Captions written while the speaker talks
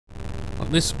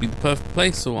this would be the perfect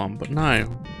place for one, but no.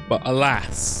 But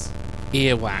alas,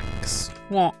 earwax.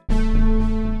 What?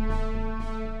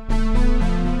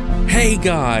 Hey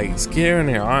guys, Kieran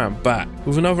here. I am back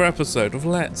with another episode of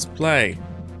Let's Play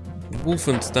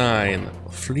Wolfenstein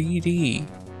 3D.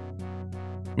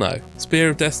 No, Spear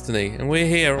of Destiny, and we're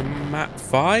here on map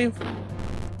 5.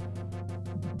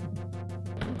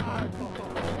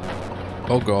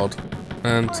 Oh god,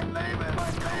 and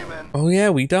oh yeah,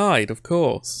 we died, of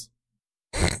course.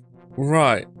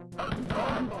 Right.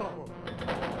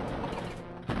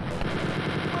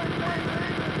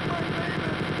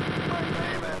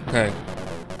 Okay.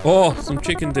 Oh, some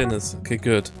chicken dinners. Okay,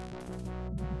 good.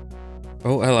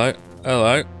 Oh, hello.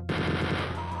 Hello.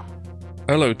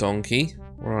 Hello, donkey.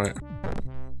 Right.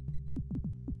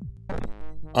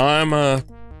 I'm a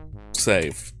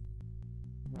save.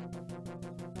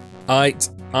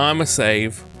 I'm a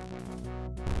save.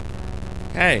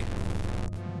 Hey.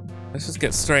 Let's just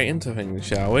get straight into things,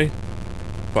 shall we?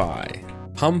 By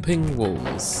pumping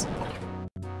walls.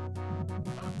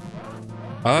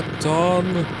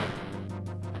 Acton.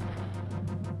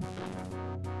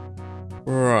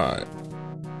 Right.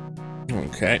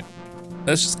 Okay.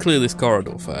 Let's just clear this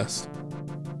corridor first.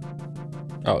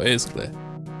 Oh, it is clear.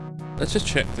 Let's just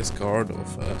check this corridor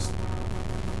first.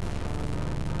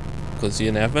 Because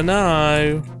you never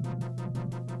know.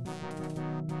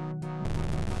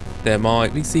 There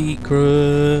might be secrets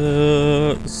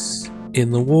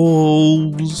in the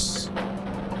walls.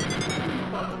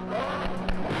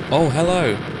 Oh,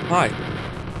 hello. Hi.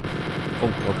 Oh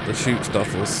god, the shoot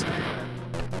stuffles.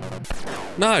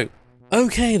 No.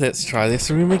 Okay, let's try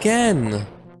this room again.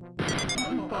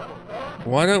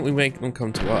 Why don't we make them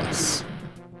come to us?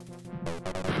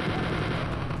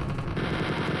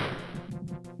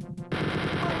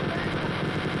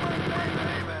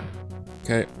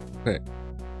 Okay, okay.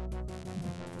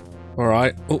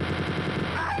 Alright. Oh.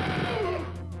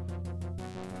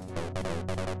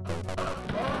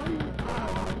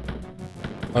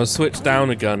 I'll switch down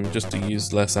a gun just to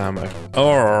use less ammo.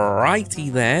 Alrighty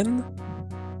then.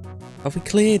 Have we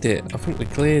cleared it? I think we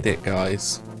cleared it,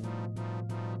 guys.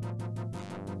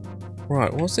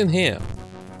 Right, what's in here?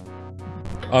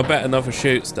 I bet another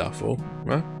shoot stuff, or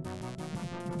no?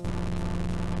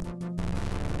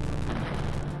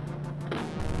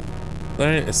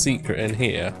 There ain't a secret in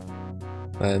here,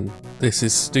 then this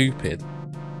is stupid.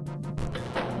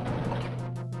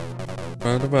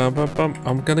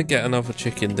 I'm gonna get another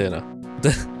chicken dinner.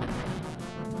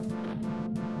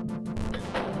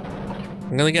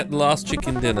 I'm gonna get the last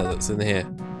chicken dinner that's in here.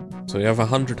 So we have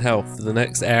 100 health for the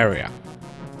next area.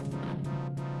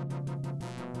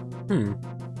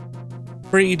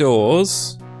 3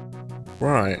 doors.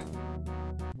 Right.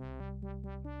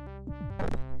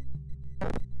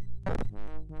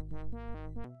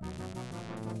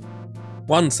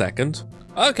 One second.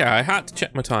 Okay, I had to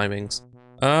check my timings.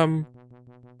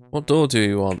 What door do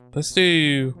you want? Let's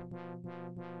do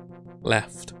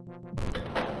left.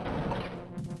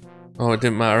 Oh, it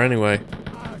didn't matter anyway.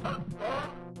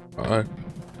 Uh-oh.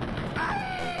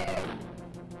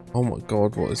 Oh my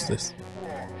god, what is this?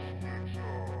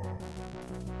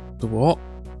 The what?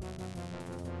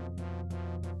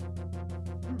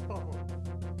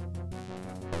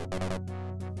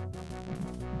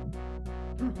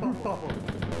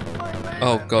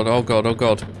 Oh god, oh god, oh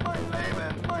god.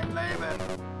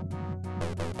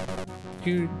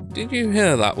 Did you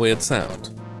hear that weird sound?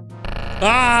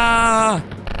 Ah!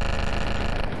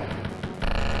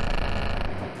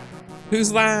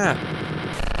 Who's that?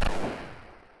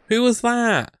 Who was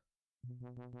that?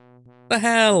 The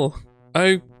hell?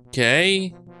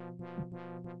 Okay.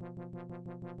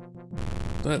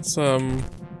 Let's I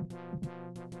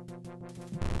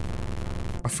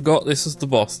forgot this is the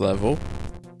boss level.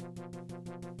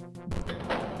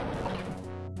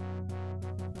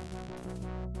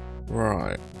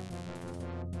 Right.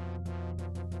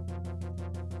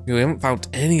 We haven't found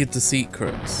any of the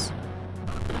secrets.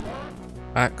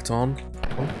 Acton.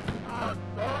 Oh.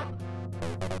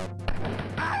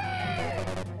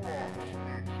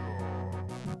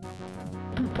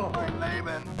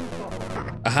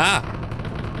 Aha!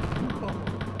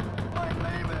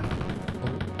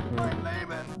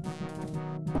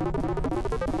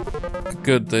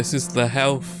 Good, this is the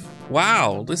health.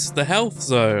 Wow, this is the health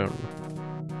zone.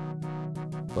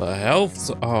 The health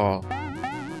zone. Oh.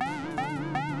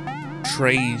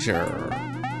 Treasure.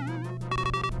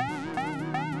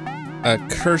 A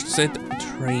cursed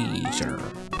treasure.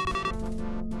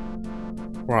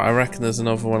 Right, I reckon there's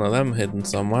another one of them hidden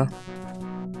somewhere.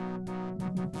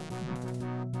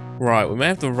 Right, we may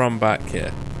have to run back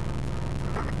here.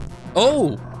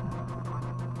 Oh!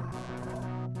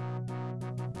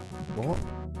 What?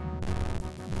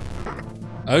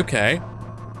 Okay.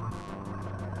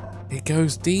 It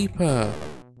goes deeper.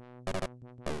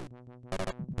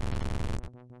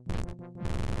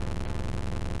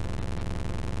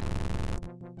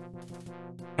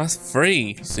 That's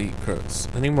 3 secrets.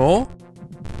 Any more?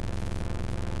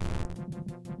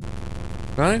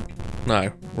 No?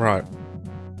 No. Right.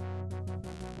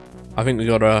 I think we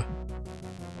got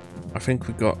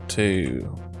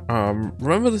to...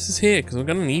 remember this is here, because we're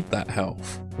going to need that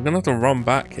health. We're going to have to run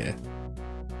back here.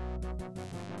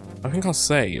 I think I'll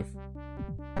save.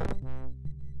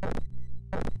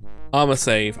 I'm a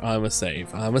save.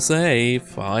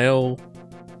 File.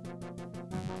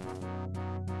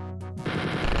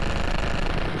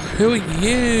 Who are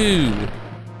you?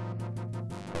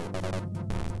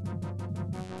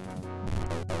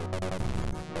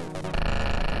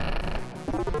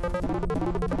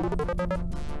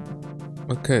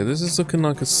 Okay, this is looking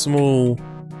like a small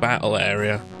battle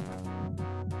area.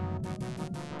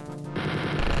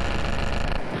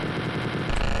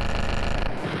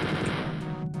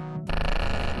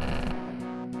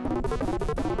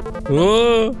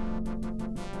 Whoa!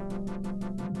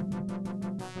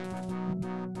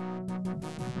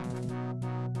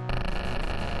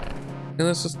 And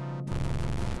let's just...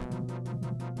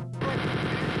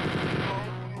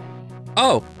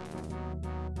 Oh!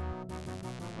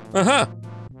 Uh-huh!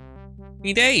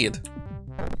 He died!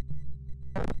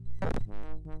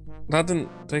 That didn't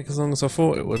take as long as I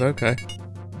thought it would, okay.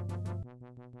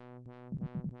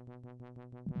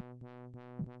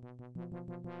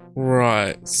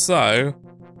 Right, so...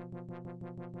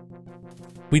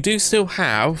 we do still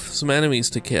have some enemies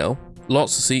to kill,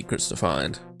 lots of secrets to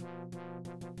find.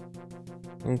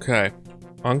 Okay,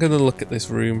 I'm gonna look at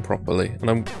this room properly,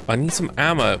 and I need some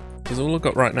ammo, because all I've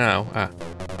got right now,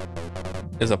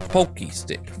 is a pokey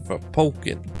stick for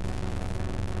poking.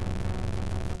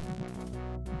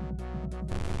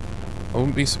 I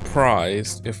wouldn't be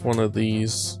surprised if one of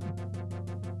these...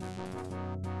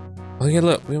 oh yeah,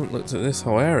 look, we haven't looked at this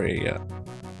whole area yet.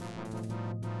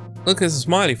 Look, there's a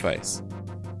smiley face.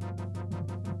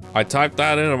 I typed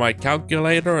that into my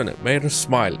calculator and it made a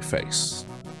smiley face.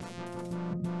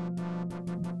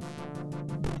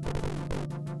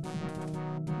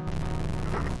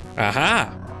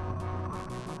 Aha!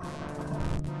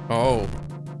 Oh.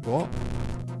 What?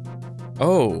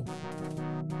 Oh.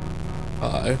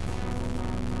 Uh-oh.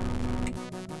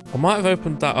 I might have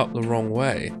opened that up the wrong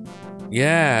way.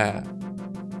 Yeah.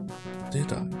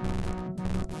 Did I?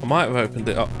 I might have opened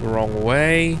it up the wrong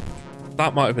way.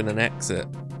 That might have been an exit.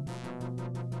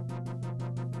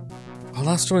 Oh,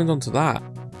 that's joined onto that.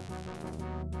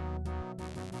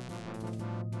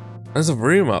 There's a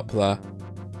room up there.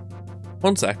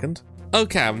 1 second.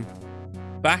 Okay, I'm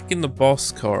back in the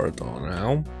boss corridor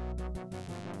now.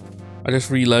 I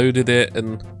just reloaded it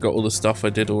and got all the stuff I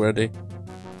did already.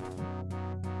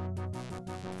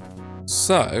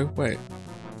 So, wait.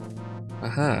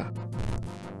 Aha.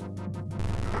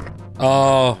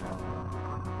 Oh.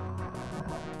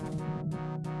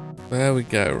 There we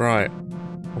go, right.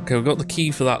 Okay, we've got the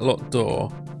key for that locked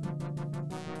door.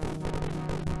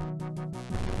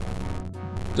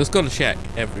 Just gotta check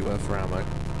everywhere for ammo.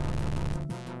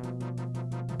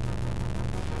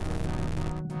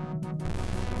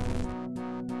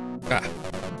 Ah,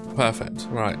 perfect,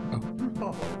 right.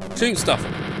 Oh. Shoot stuff.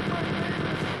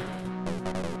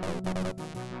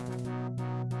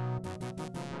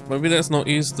 Maybe let's not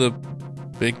use the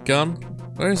big gun.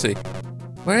 Where is he?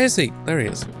 Where is he? There he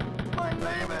is.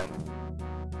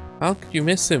 How could you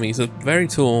miss him? He's a very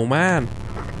tall man.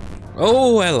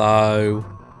 Oh, hello.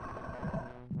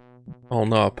 Oh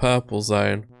no, a purple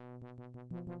zone.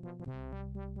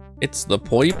 It's the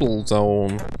purple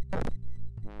zone.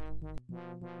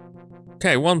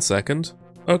 Okay, 1 second.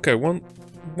 Okay, one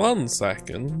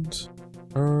second.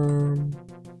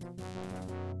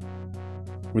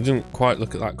 We didn't quite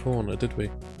look at that corner, did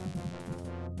we?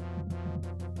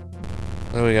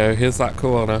 There we go, here's that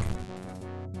corner.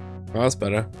 Oh, that's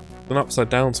better. An upside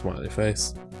down smiley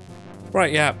face.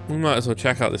 Right, yeah, we might as well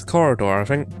check out this corridor, I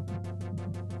think.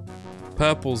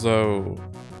 Purple zone.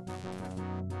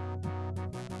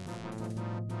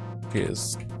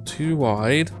 Is too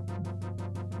wide.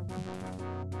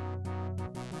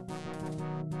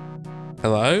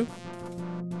 Hello?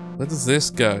 Where does this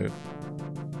go?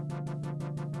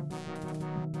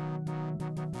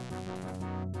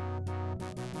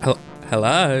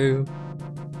 Hello?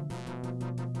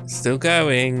 Still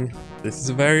going. This is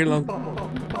a very long...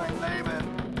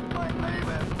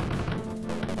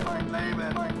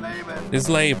 Is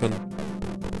Laban?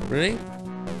 Really?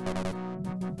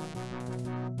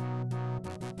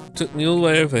 Took me all the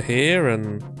way over here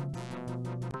and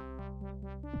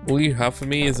all you have for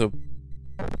me is a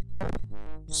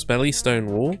smelly stone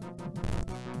wall?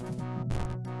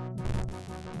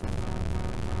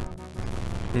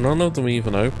 None of them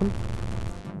even open?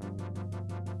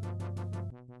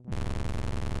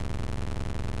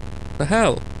 The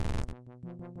hell?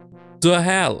 The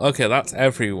hell? Okay, that's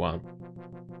everyone.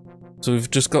 So we've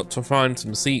just got to find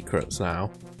some secrets now.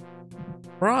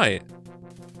 Right.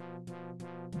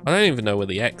 I don't even know where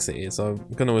the exit is. I'm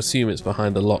going to assume it's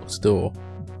behind a locked door.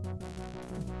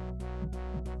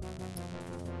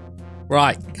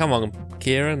 Right, come on,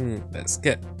 Kieran. Let's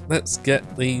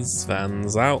get these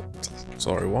fans out.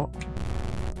 Sorry, what?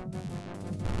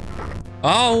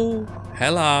 Oh,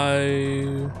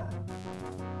 hello.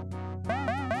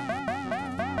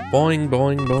 Boing,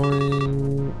 boing,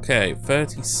 boing. Okay,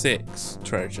 36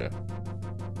 treasure.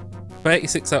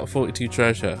 36 out of 42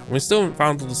 treasure. We still haven't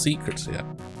found all the secrets yet.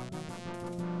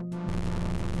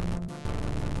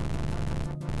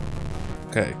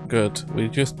 Okay, good. We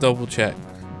just double check.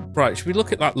 Right, should we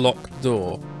look at that locked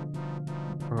door?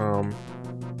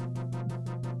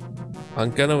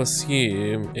 I'm gonna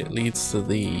assume it leads to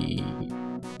the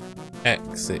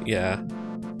exit, yeah.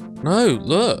 No,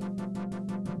 look!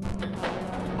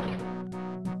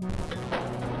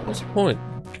 What's the point?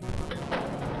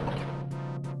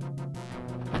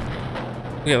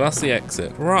 Yeah, that's the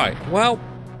exit. Right, well,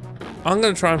 I'm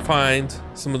gonna try and find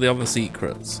some of the other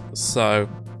secrets, so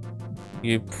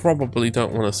you probably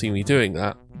don't want to see me doing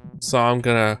that. So I'm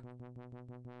gonna...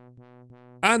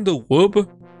 And a whoop!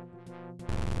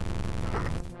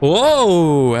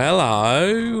 Whoa,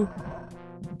 hello!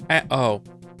 Oh.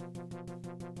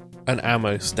 An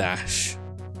ammo stash.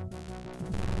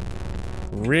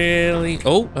 Really?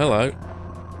 Oh, hello.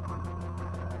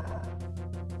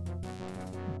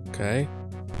 Okay.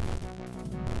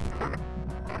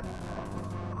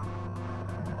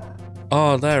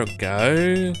 Oh, there we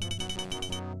go.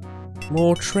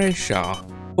 More treasure.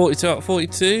 42 out of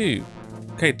 42.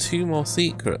 Okay, 2 more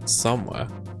secrets somewhere.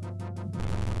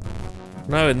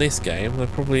 No, in this game, they're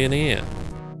probably in here.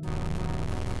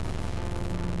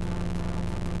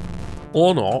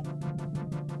 Or not.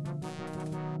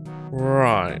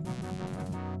 Right.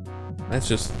 Let's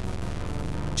just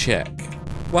check.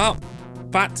 Well,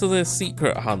 back to the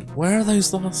secret hunt. Where are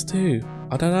those last 2?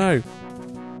 I don't know.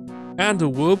 And a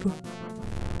whoop.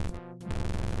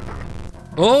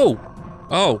 Oh!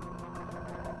 Oh.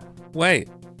 Wait.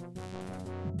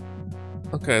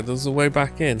 Okay, there's a way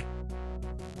back in.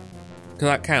 Because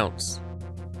that counts.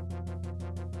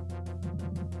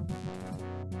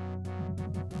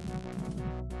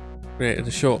 Created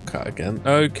a shortcut again.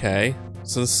 Okay.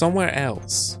 So there's somewhere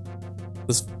else.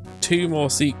 There's 2 more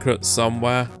secrets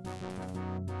somewhere.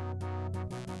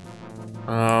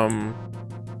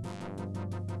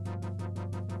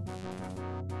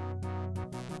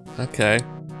 Okay.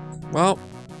 Well.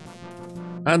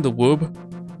 And a whoop.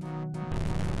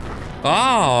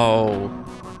 Oh!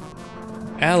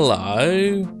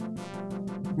 Hello!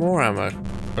 More ammo.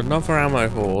 Another ammo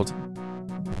hoard.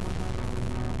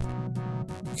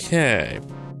 Okay.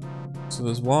 So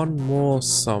there's 1 more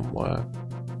somewhere.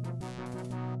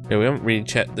 Yeah, we haven't really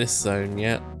checked this zone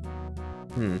yet.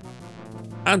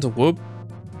 And a whoop.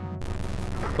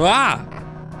 Ah!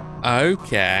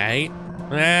 Okay.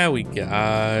 There we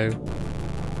go.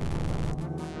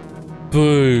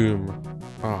 Boom.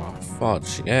 Oh,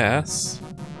 fudge, yes.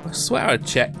 I swear I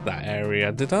checked that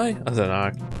area, did I? I don't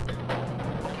know.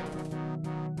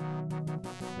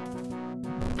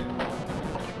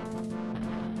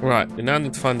 Right, we now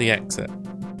need to find the exit.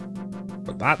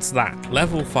 But that's that.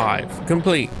 Level 5.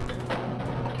 Complete.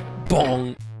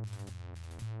 Bong!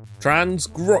 Trans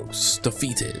Grosse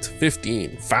defeated.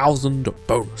 15,000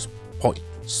 bonus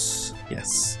points.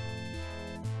 Yes.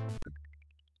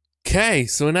 Okay,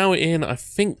 so we're now in, I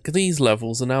think these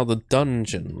levels are now the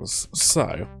dungeons.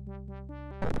 So,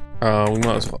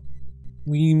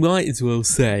 we might as well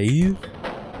save.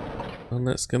 And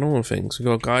let's get on with things. We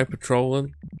got a guy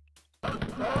patrolling.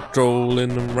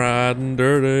 Patrolling and riding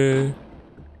dirty.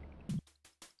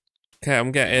 Okay,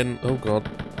 I'm getting, oh god.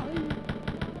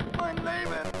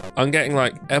 I'm getting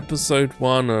like episode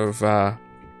 1 of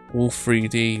Wolf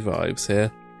 3D vibes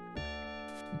here.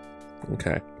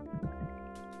 Okay.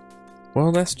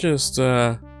 Well, let's just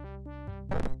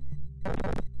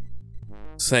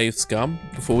save scum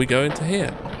before we go into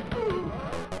here.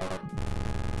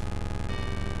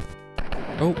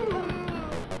 Oh.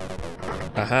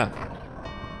 Aha.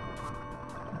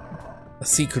 A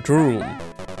secret room.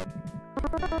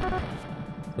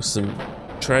 With some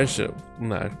treasure.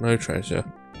 No, no treasure.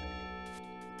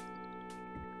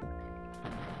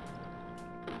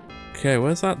 Okay,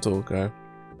 where's that door go?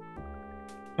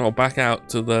 Oh, back out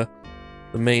to the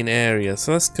main area.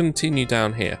 So let's continue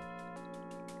down here.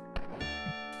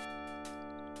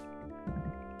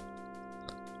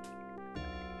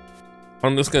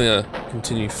 I'm just gonna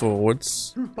continue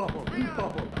forwards.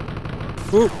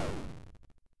 Ooh.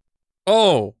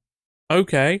 Oh,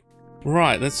 okay.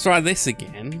 Right, let's try this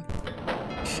again,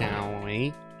 shall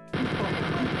we?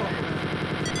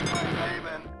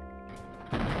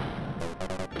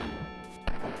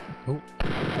 Oh.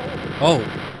 Oh.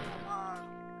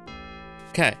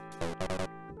 Okay.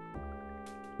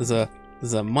 There's a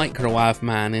microwave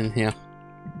man in here.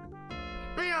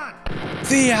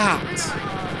 Fiat!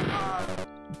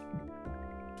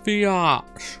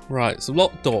 Fiat! Right, so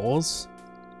locked doors,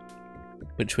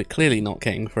 which we're clearly not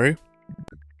getting through.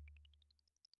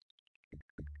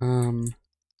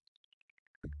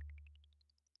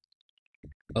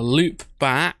 A loop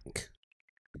back.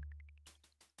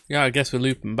 Yeah, I guess we're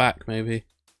looping back, maybe.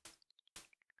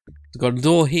 We've got a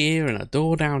door here and a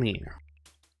door down here.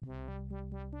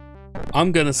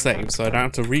 I'm gonna save so I don't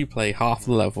have to replay half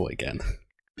the level again.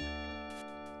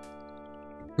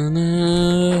 Na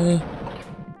 -na.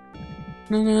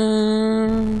 Na -na,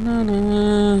 na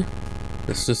 -na.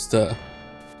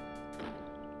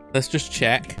 Let's just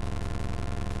check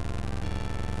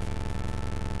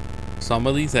some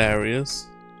of these areas.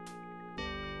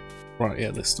 Right,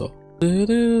 yeah, this door.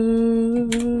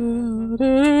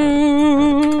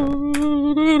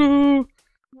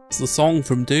 It's the song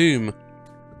from Doom.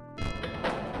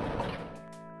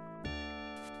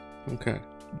 Okay.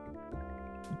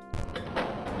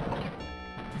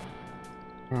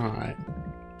 Right.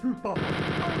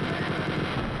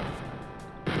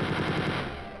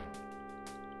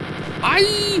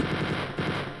 Aye!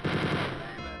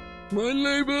 My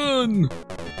Leben!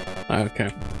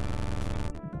 Okay.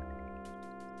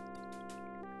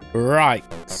 Right.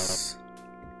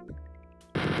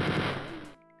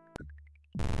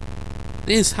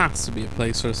 This has to be a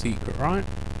place for a secret, right?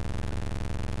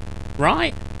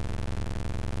 Right?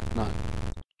 No.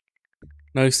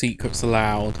 No secrets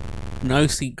allowed. No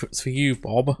secrets for you,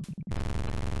 Bob.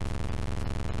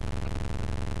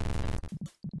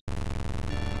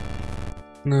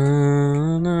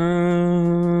 Na, na,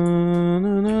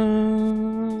 na,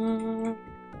 na.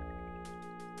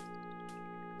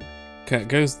 Okay, it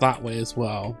goes that way as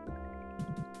well.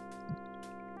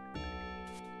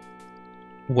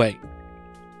 Wait.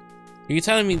 Are you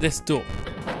telling me this door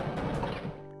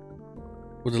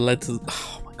would have led to...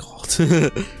 Oh my god.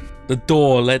 The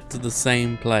door led to the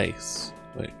same place.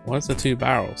 Wait, why is there two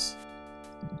barrels?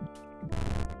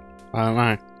 I don't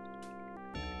know.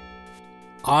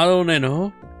 I don't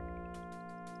know.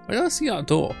 Where did I see that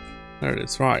door? There it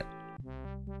is, right.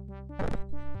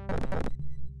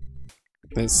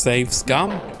 Let's save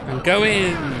scum and go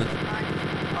in.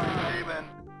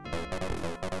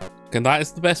 And that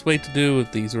is the best way to do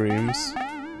with these rooms.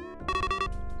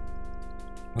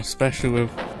 Especially with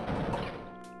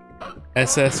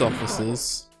SS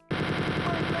officers.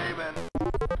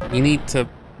 You need to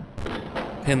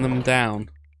pin them down.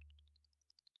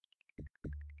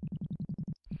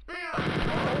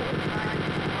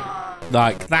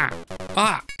 Like that.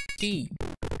 Ah, key.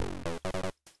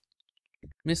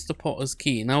 Mr. Potter's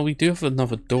key. Now we do have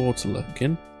another door to look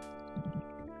in.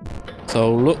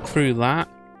 So look through that.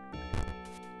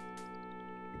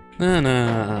 Na na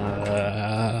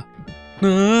na.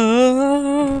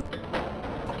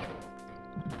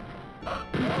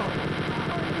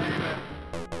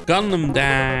 Gun them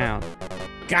down.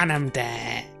 Gun them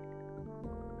down.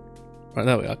 Right,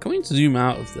 there we are. Can we zoom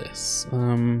out of this?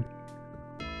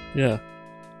 Yeah.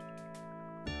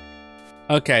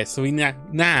 Okay, so we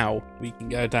now we can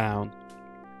go down.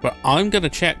 But I'm gonna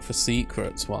check for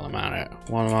secrets while I'm at it.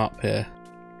 While I'm up here.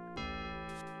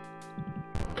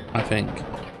 I think.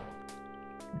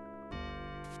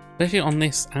 Especially on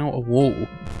this outer wall.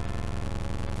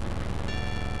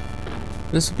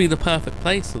 This would be the perfect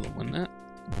place for them, wouldn't it?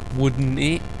 Wouldn't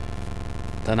it?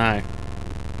 Dunno.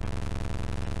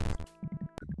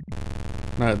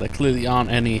 No, there clearly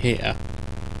aren't any here.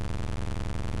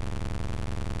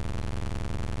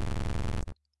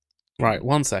 Right,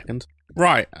 1 second.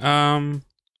 Right,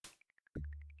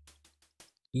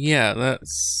 yeah,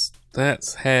 let's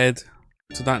head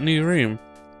to that new room.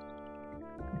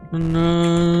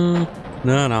 No,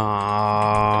 no,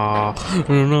 no,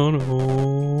 no,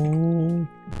 no.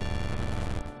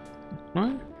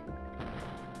 Right?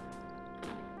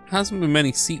 Hasn't been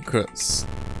many secrets,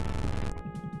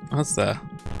 has there?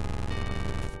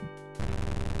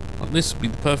 Well, this would be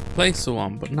the perfect place for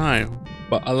one, but no.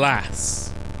 But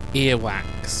alas,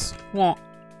 earwax. What?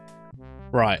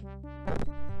 Right.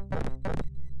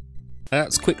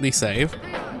 Let's quickly save.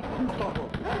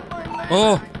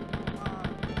 Oh!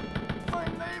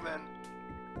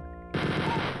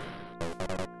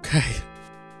 Okay.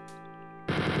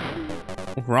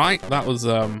 Right, that was,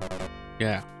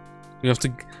 yeah. You have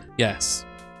to, yes.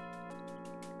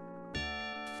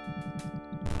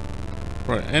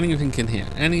 Right, anything in here?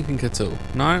 Anything at all?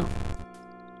 No?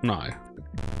 No.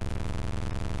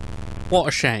 What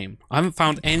a shame. I haven't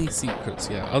found any secrets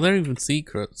yet. Are there even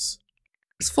secrets?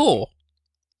 It's 4.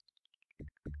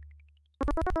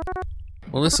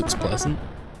 Well, this looks pleasant.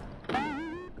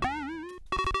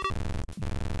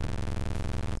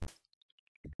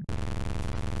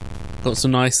 Got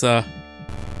some nice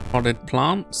potted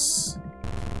plants.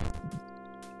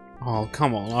 Oh,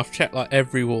 come on. I've checked like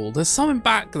every wall. There's something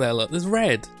back there. Look, there's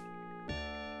red.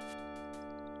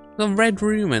 There's a red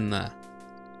room in there.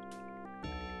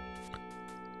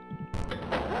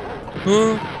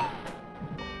 Huh?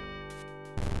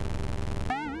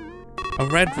 A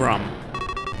red rum.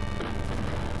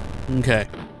 Okay.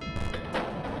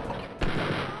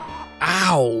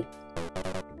 Ow!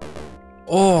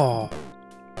 Oh!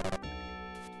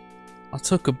 I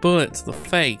took a bullet to the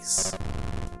face.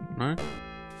 No?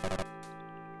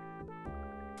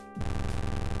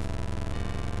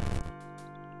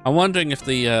 I'm wondering if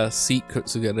the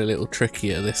secrets will get a little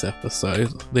trickier this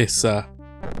episode. This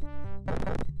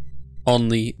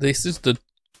this is the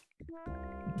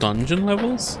dungeon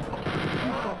levels?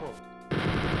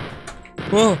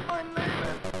 Whoa!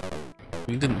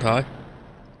 You didn't die.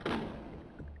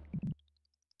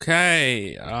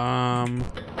 Okay,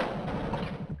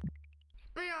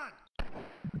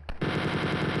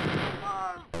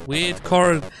 weird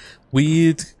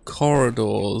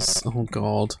corridors. Oh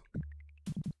god.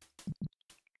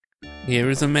 Here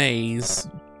is a maze.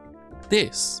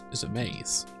 This is a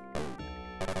maze.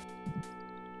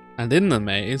 And in the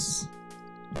maze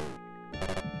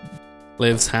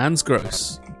lives Trans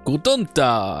Grosse. Guten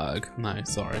Tag. No,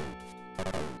 sorry.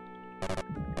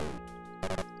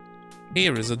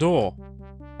 Here is a door.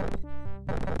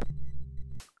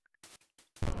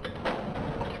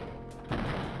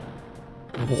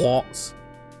 What?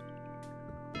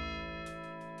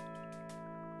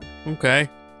 Okay.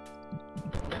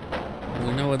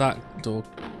 We know where that door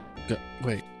go.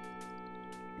 Wait.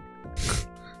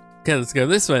 Okay, let's go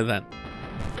this way then.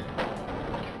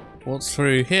 What's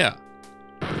through here?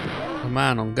 A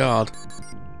man on guard.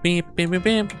 Beep, beep, beep,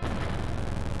 beep.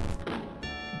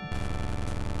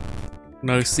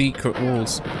 No secret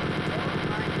walls.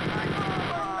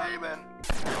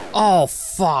 Oh,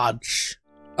 fudge.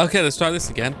 Okay, let's try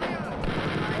this again.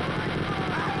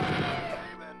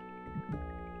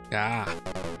 Ah.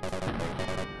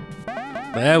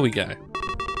 There we go.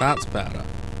 That's better.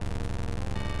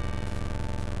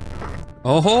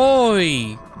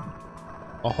 Ahoy!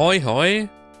 Ahoy hoy!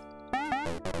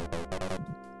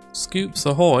 Scoops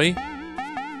ahoy!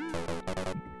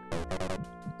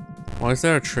 Why is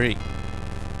there a tree?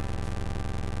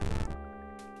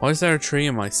 Why is there a tree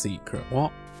in my secret?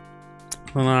 What?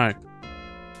 I don't know.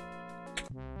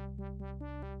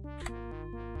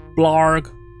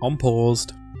 Blarg. I'm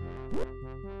paused.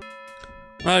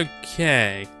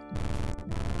 Okay.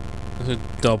 Let's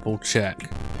double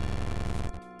check.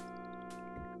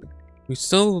 We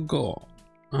still got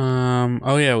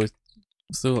oh yeah, we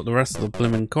still got the rest of the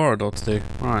blimmin' corridor to do.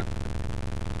 Right.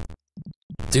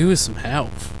 Do with some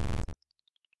health.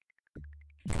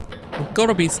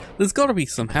 There's gotta be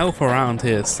some health around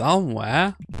here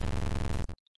somewhere.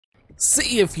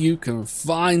 See if you can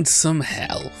find some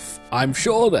health. I'm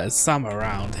sure there's some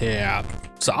around here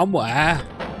somewhere.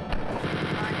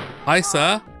 Hi,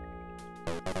 sir.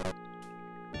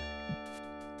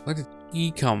 Where did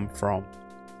he come from?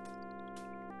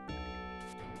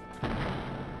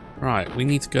 Right, we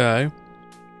need to go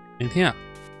in here.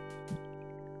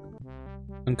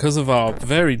 And because of our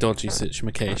very dodgy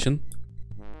situation,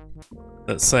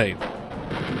 let's save.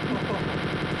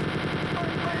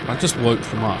 I just woke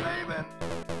them up.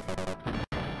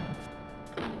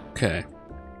 Okay.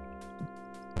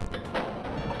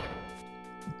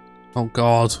 Oh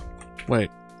god.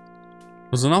 Wait.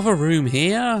 There's another room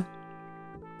here?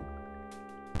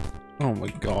 Oh my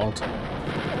god.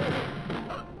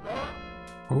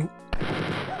 Oh.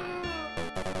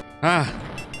 Ah.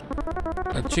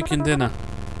 A chicken dinner.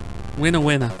 Winner,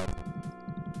 winner.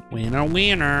 Winner,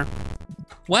 winner.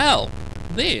 Well,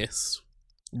 this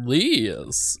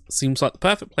seems like the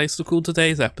perfect place to call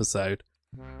today's episode.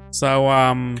 So,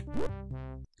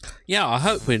 yeah, I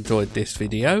hope you enjoyed this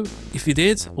video. If you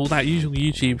did, all that usual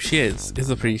YouTube shiz is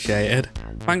appreciated.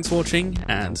 Thanks for watching,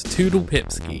 and toodle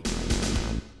pipski.